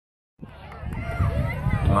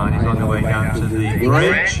Mine is on the way down to the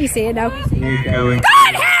bridge. You see it now. You going? Go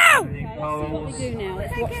on, Hal!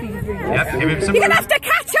 Yep, give him some. You're gonna have to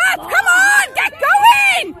catch up! Come on! Get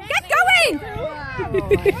going! Get going!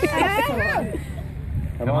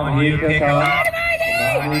 Come on, you kick on.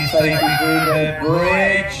 Come on, he's safely through the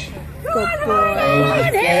bridge. Good boy.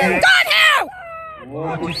 Go on, Hal!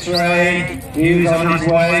 Water train. Hugh's on his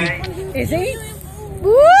way. Is he?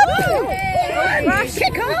 Woo!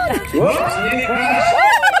 Kick on! Whoops, he crashed.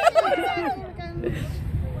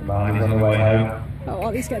 Mine is on the way home. Oh,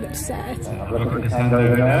 Ollie's getting upset. Look at his hand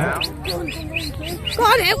over there. Go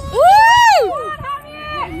on, Hal! Woo!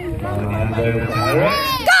 Mine hands over to Harry.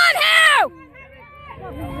 Go on, Hal!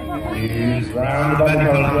 Hugh's round the bend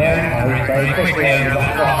again. Harry very quickly over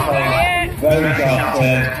that drop hole. Very sharp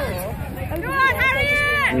turn.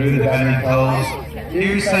 Through the bending poles.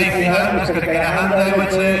 Hugh safely home. Looks like a hand over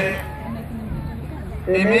to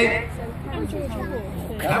Imi.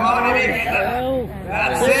 Come on, Imi.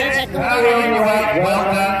 That's it. Carry on your way. Well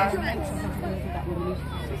done.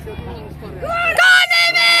 Go on,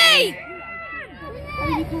 Imi!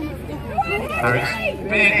 Harry's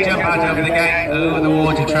big jump out over the gate, over the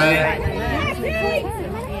water train.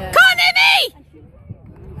 Go on, Imi!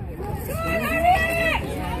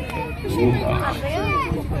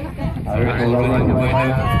 Harry's all on the way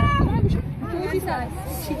home.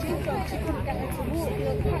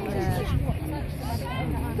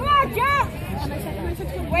 Come on, Jack!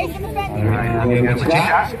 Wait for the fence. Harry will go to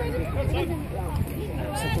Jack.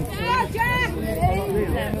 Come on, Jack!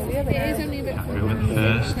 Harry went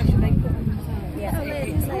first.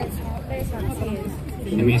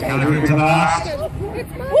 Imi's going to last.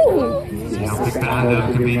 See how quick that hand over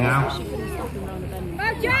can be now. Come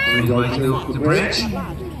on, Jack! He's on his way to the bridge.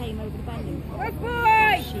 Good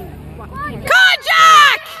boy! Go on,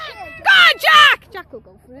 Jack! Go on, Jack! Jack will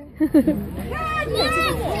go for it. Go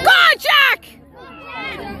on, Jack!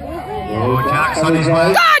 Oh, Jack's on his way.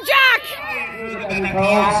 Go on, Jack!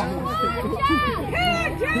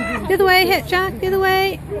 The other way, hit Jack. The other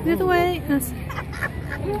way. The other way. That's...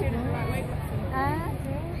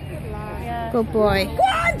 Good boy. Go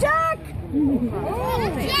on, Jack!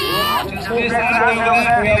 Just his hand over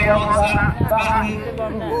there. Create wants that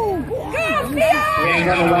button. Create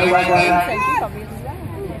on the way, well done.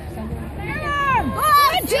 Come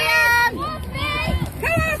on, Jim!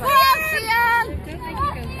 Come on, Jim!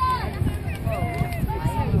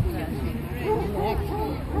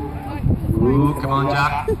 Ooh, come on,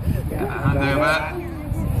 Jack. Get that hand over.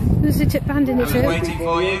 Who's the tip hand in the He's tip? waiting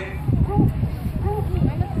for you.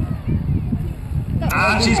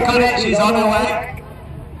 And she's got it. She's on her way.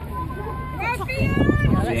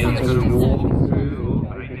 Fion's going to walk through.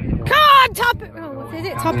 Come on, top it. Oh, what is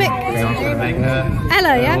it? Top it. Fion's going to make her.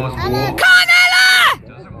 Ella, yeah? walk. Come on, Ella!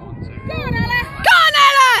 Doesn't want to. Go on, Ella! Go on,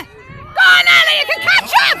 Ella! Go on, Ella! You can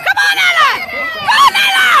catch up! Come on, Ella! Go on,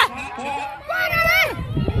 Ella! Go on, Ella!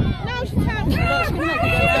 No, she can't. She's going to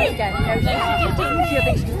make it go out again.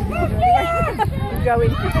 Going.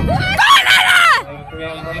 Go on, Ella!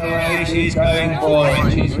 Fion's on the way. She's going for it.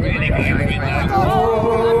 She's really going for it now.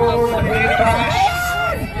 Oh, big crash.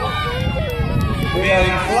 Fion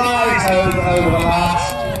flies over the last.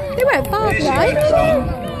 They went far, Here she right? goes on.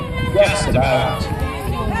 Just about.